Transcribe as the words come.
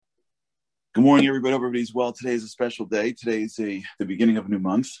Good morning, everybody. Hope everybody's well. Today is a special day. Today is the beginning of a new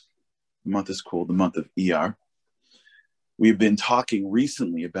month. The month is called the month of ER. We've been talking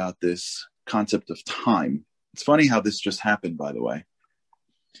recently about this concept of time. It's funny how this just happened, by the way.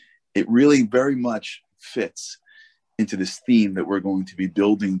 It really very much fits into this theme that we're going to be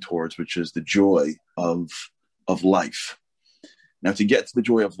building towards, which is the joy of life. Now, to get to the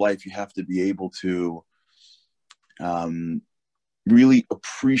joy of life, you have to be able to really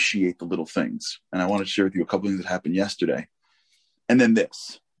appreciate the little things. And I want to share with you a couple of things that happened yesterday. And then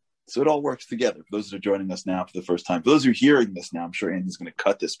this. So it all works together. For those that are joining us now for the first time, for those who are hearing this now, I'm sure Andy's going to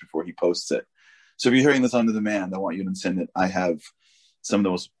cut this before he posts it. So if you're hearing this on the demand, I want you to understand that I have some of the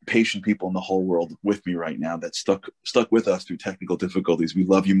most patient people in the whole world with me right now that stuck with us through technical difficulties. We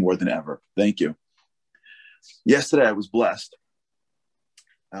love you more than ever. Thank you. Yesterday, I was blessed.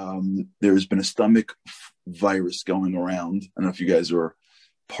 There has been a stomach virus going around. I don't know if you guys are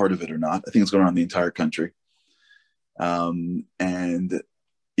part of it or not. I think it's going around the entire country. And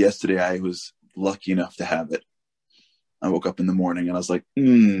yesterday I was lucky enough to have it. I woke up in the morning and I was like,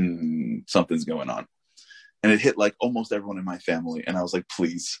 something's going on. And it hit like almost everyone in my family. And I was like,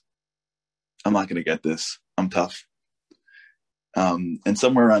 please, I'm not going to get this. I'm tough. And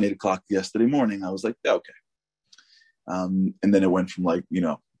somewhere around 8:00 yesterday morning, I was like, okay. And then it went from like,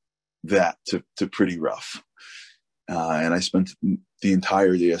 that to pretty rough. And I spent the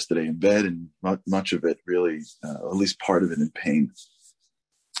entire day yesterday in bed and much of it really, at least part of it in pain.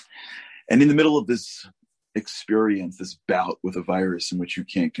 And in the middle of this experience, this bout with a virus in which you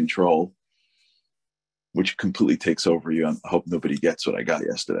can't control, which completely takes over you. I hope nobody gets what I got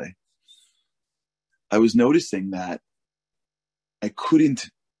yesterday. I was noticing that I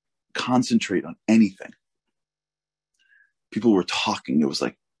couldn't concentrate on anything. People were talking. It was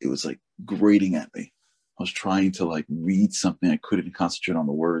like grating at me. I was trying to read something. I couldn't concentrate on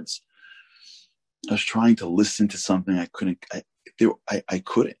the words. I was trying to listen to something. I couldn't. I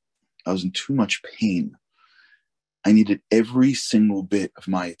couldn't. I was in too much pain. I needed every single bit of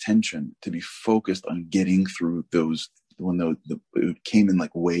my attention to be focused on getting through those, when it came in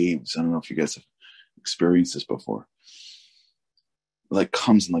like waves. I don't know if you guys have experienced this before. Like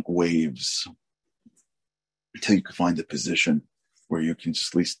comes in like waves until you can find a position where you can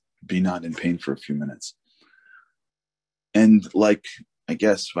just at least be not in pain for a few minutes. And like, I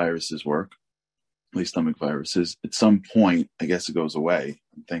guess viruses work, at least stomach viruses, at some point, I guess it goes away.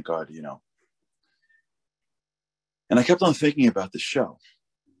 And thank God, And I kept on thinking about the show.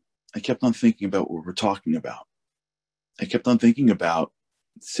 I kept on thinking about what we're talking about. I kept on thinking about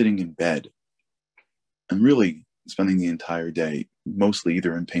sitting in bed and really spending the entire day mostly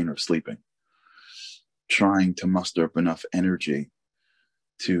either in pain or sleeping, trying to muster up enough energy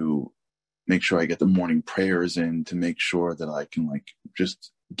to make sure I get the morning prayers in, to make sure that I can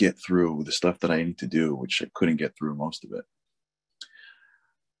just get through the stuff that I need to do, which I couldn't get through most of it.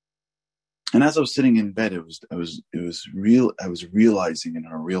 And as I was sitting in bed, I was realizing in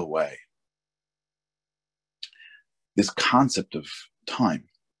a real way this concept of time.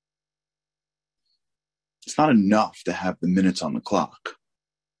 It's not enough to have the minutes on the clock.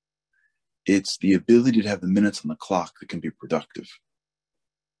 It's the ability to have the minutes on the clock that can be productive.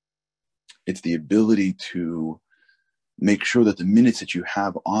 It's the ability to make sure that the minutes that you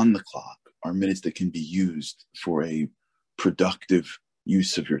have on the clock are minutes that can be used for a productive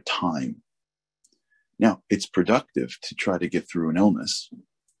use of your time. Now, it's productive to try to get through an illness.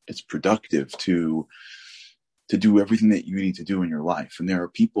 It's productive to do everything that you need to do in your life. And there are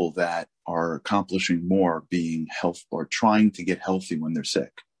people that are accomplishing more being healthy or trying to get healthy when they're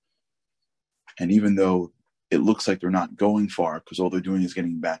sick. And even though it looks like they're not going far because all they're doing is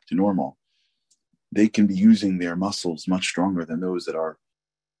getting back to normal, they can be using their muscles much stronger than those that are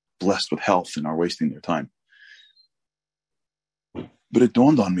blessed with health and are wasting their time. But it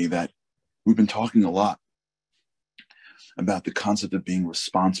dawned on me that we've been talking a lot about the concept of being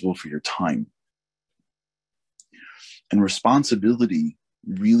responsible for your time. And responsibility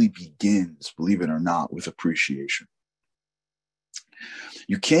really begins, believe it or not, with appreciation.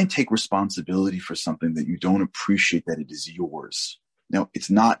 You can't take responsibility for something that you don't appreciate that it is yours. Now, it's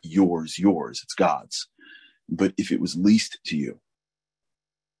not yours, it's God's. But if it was leased to you,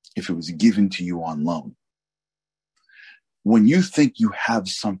 if it was given to you on loan, when you think you have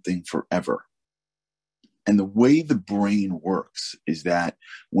something forever, and the way the brain works is that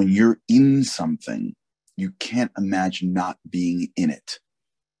when you're in something, you can't imagine not being in it.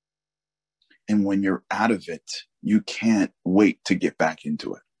 And when you're out of it, you can't wait to get back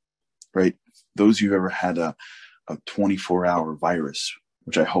into it, right? Those of you who ever had a 24-hour virus,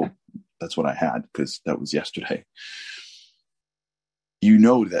 which I hope that's what I had because that was yesterday. you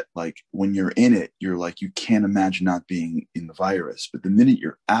know that like when you're in it, you're like, you can't imagine not being in the virus. But the minute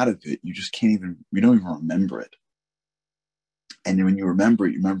you're out of it, you just can't even, you don't even remember it. And when you remember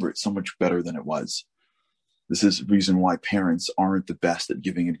it so much better than it was. This is the reason why parents aren't the best at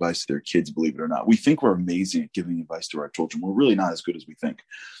giving advice to their kids, believe it or not. We think we're amazing at giving advice to our children. We're really not as good as we think.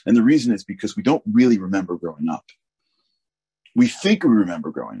 And the reason is because we don't really remember growing up. We think we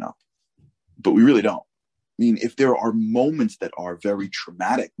remember growing up, but we really don't. I mean, if there are moments that are very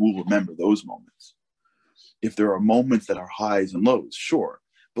traumatic, we'll remember those moments. If there are moments that are highs and lows, sure.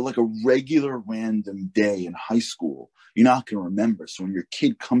 But like a regular random day in high school, you're not going to remember. So when your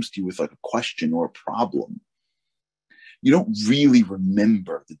kid comes to you with like a question or a problem, you don't really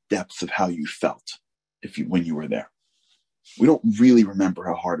remember the depth of how you felt when you were there. We don't really remember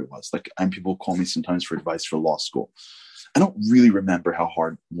how hard it was. Like, people call me sometimes for advice for law school. I don't really remember how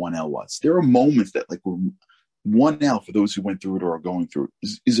hard 1L was. There are moments that, like, 1L, for those who went through it or are going through it,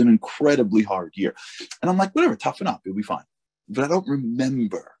 is an incredibly hard year. And I'm like, whatever, toughen up, it'll be fine. But I don't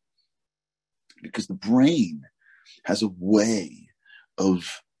remember, because the brain has a way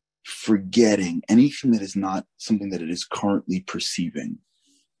of forgetting anything that is not something that it is currently perceiving.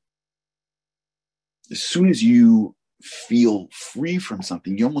 As soon as you feel free from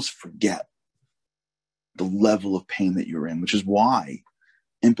something, you almost forget the level of pain that you're in, which is why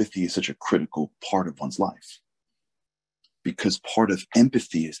empathy is such a critical part of one's life. Because part of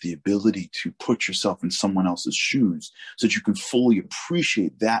empathy is the ability to put yourself in someone else's shoes so that you can fully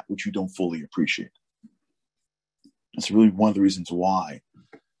appreciate that which you don't fully appreciate. That's really one of the reasons why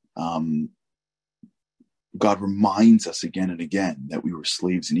God reminds us again and again that we were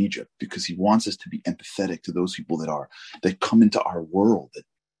slaves in Egypt, because he wants us to be empathetic to those people that come into our world that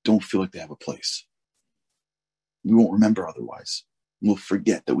don't feel like they have a place. We won't remember otherwise. We'll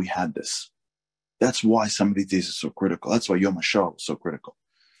forget that we had this. That's why some of these days are so critical. That's why Yom HaShoah was so critical.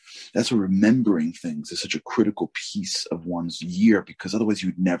 That's why remembering things is such a critical piece of one's year, because otherwise you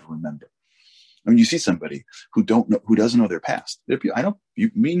would never remember. I mean, you see somebody who doesn't know their past. I know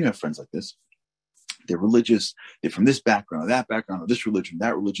me and you have friends like this. They're religious. They're from this background, or that background, or this religion,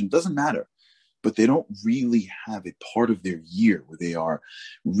 that religion. It doesn't matter. But they don't really have a part of their year where they are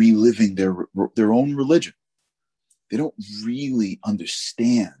reliving their own religion. They don't really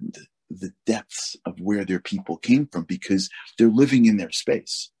understand the depths of where their people came from, because they're living in their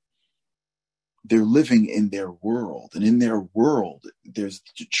space. They're living in their world. And in their world, there's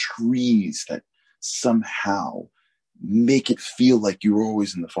the trees that somehow make it feel like you were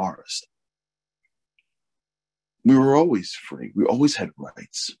always in the forest. We were always free. We always had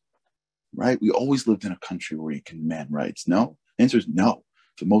rights, right? We always lived in a country where you can demand rights. No? The answer is no.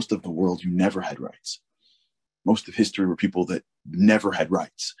 For most of the world, you never had rights. Most of history were people that never had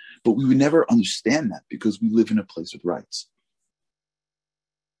rights. But we would never understand that because we live in a place with rights.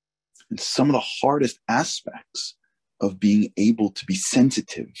 And some of the hardest aspects of being able to be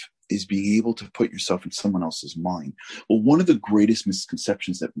sensitive is being able to put yourself in someone else's mind. Well, one of the greatest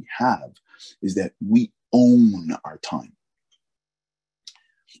misconceptions that we have is that we own our time.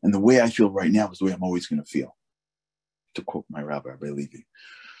 And the way I feel right now is the way I'm always going to feel. To quote my rabbi, Rabbi Levi.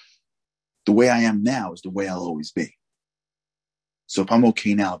 The way I am now is the way I'll always be. So if I'm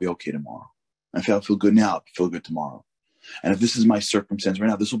okay now, I'll be okay tomorrow. And if I feel good now, I'll feel good tomorrow. And if this is my circumstance right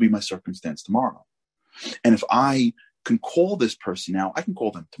now, this will be my circumstance tomorrow. And if I can call this person now, I can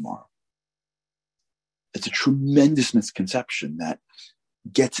call them tomorrow. It's a tremendous misconception that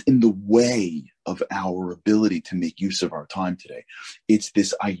gets in the way of our ability to make use of our time today. It's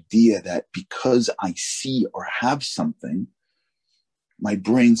this idea that because I see or have something, my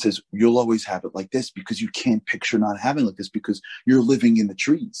brain says, you'll always have it like this, because you can't picture not having it like this because you're living in the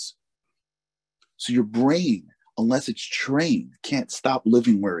trees. So your brain, unless it's trained, can't stop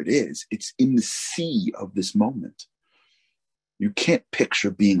living where it is. It's in the sea of this moment. You can't picture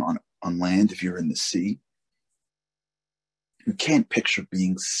being on land if you're in the sea. You can't picture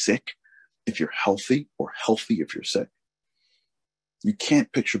being sick if you're healthy, or healthy if you're sick. You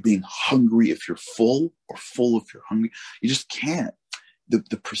can't picture being hungry if you're full, or full if you're hungry. You just can't.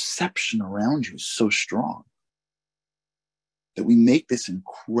 The perception around you is so strong that we make this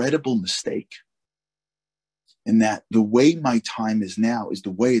incredible mistake, in that the way my time is now is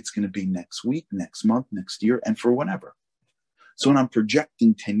the way it's going to be next week, next month, next year, and for whenever. So when I'm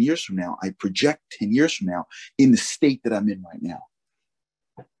projecting 10 years from now, I project 10 years from now in the state that I'm in right now.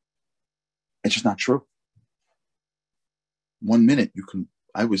 It's just not true. 1 minute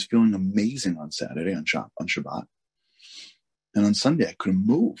I was feeling amazing on Saturday on Shabbat. And on Sunday, I couldn't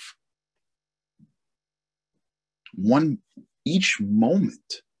move. Each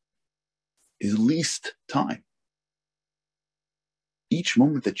moment is least time. each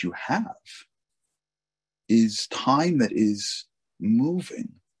moment that you have is time that is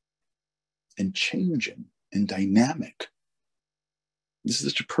moving and changing and dynamic. This is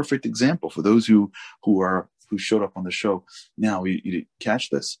such a perfect example for those who showed up on the show. Now, you didn't catch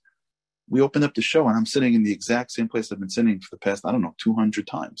this. We opened up the show and I'm sitting in the exact same place I've been sitting for the past, 200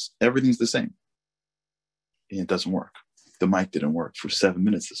 times. Everything's the same. And it doesn't work. The mic didn't work for 7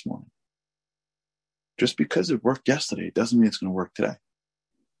 minutes this morning. Just because it worked yesterday, it doesn't mean it's going to work today.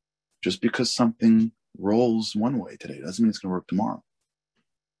 Just because something rolls one way today doesn't mean it's going to work tomorrow.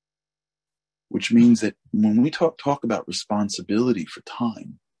 Which means that when we talk about responsibility for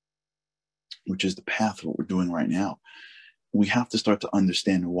time, which is the path of what we're doing right now, we have to start to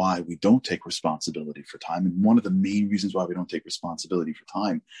understand why we don't take responsibility for time. And one of the main reasons why we don't take responsibility for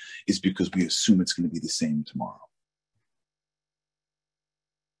time is because we assume it's going to be the same tomorrow.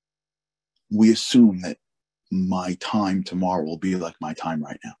 We assume that my time tomorrow will be like my time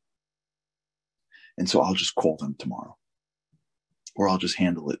right now. And so I'll just call them tomorrow. Or I'll just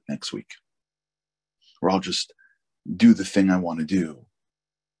handle it next week. Or I'll just do the thing I want to do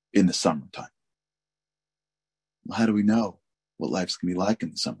in the summertime. Well, how do we know what life's going to be like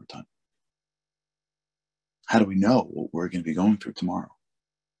in the summertime? How do we know what we're going to be going through tomorrow?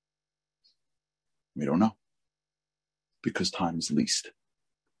 We don't know. Because time is leased.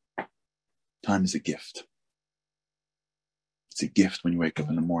 Time is a gift. It's a gift when you wake up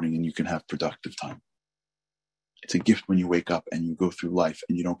in the morning and you can have productive time. It's a gift when you wake up and you go through life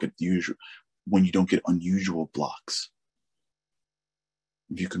and you don't get when you don't get unusual blocks.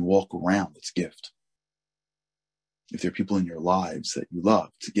 If you can walk around, it's a gift. If there are people in your lives that you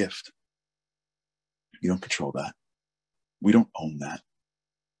love, it's a gift. You don't control that. We don't own that.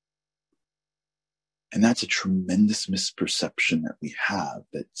 And that's a tremendous misperception that we have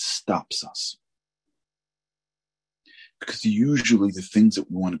that stops us. Because usually the things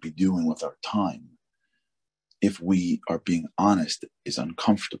that we want to be doing with our time, if we are being honest, is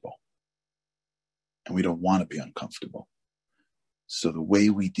uncomfortable. And we don't want to be uncomfortable. So the way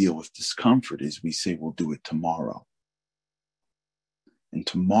we deal with discomfort is we say we'll do it tomorrow. And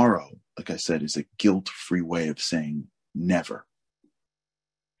tomorrow, like I said, is a guilt-free way of saying never.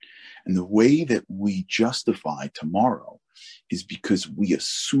 And the way that we justify tomorrow is because we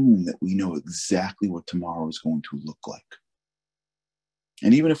assume that we know exactly what tomorrow is going to look like.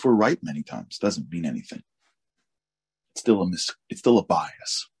 And even if we're right many times, it doesn't mean anything. It's still a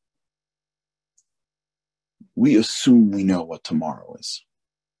bias. We assume we know what tomorrow is.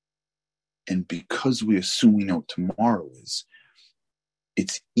 And because we assume we know what tomorrow is,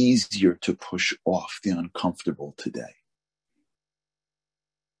 it's easier to push off the uncomfortable today.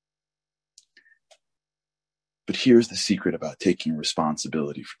 But here's the secret about taking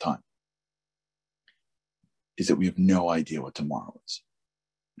responsibility for time, is that we have no idea what tomorrow is.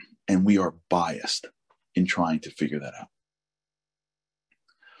 And we are biased in trying to figure that out.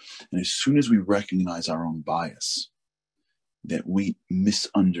 And as soon as we recognize our own bias, that we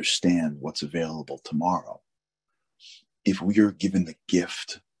misunderstand what's available tomorrow, if we are given the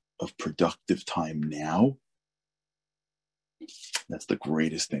gift of productive time now, that's the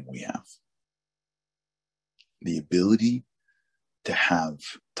greatest thing we have. The ability to have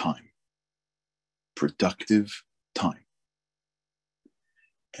time, productive time.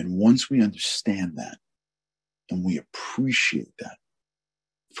 And once we understand that and we appreciate that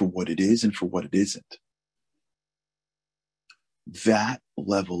for what it is and for what it isn't, that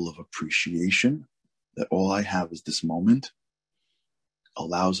level of appreciation that all I have is this moment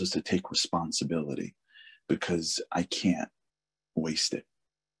allows us to take responsibility, because I can't waste it.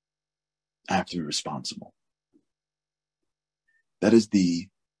 I have to be responsible. That is the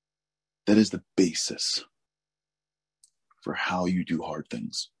basis for how you do hard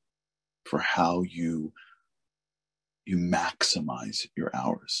things, for how you maximize your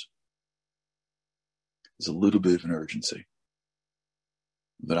hours. There's a little bit of an urgency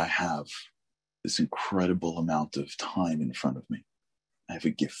that I have this incredible amount of time in front of me. I have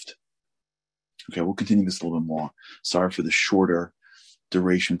a gift. Okay, we'll continue this a little bit more. Sorry for the shorter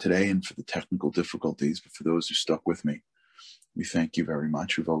duration today and for the technical difficulties, but for those who stuck with me, we thank you very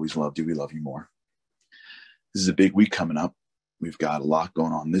much. We've always loved you. We love you more. This is a big week coming up. We've got a lot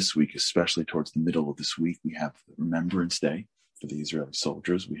going on this week, especially towards the middle of this week. We have Remembrance Day for the Israeli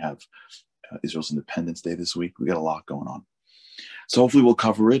soldiers. We have Israel's Independence Day this week. We got a lot going on. So hopefully we'll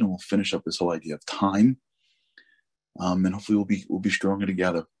cover it and we'll finish up this whole idea of time. And hopefully we'll be stronger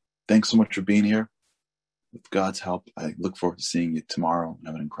together. Thanks so much for being here. With God's help, I look forward to seeing you tomorrow and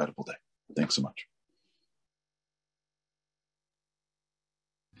have an incredible day. Thanks so much.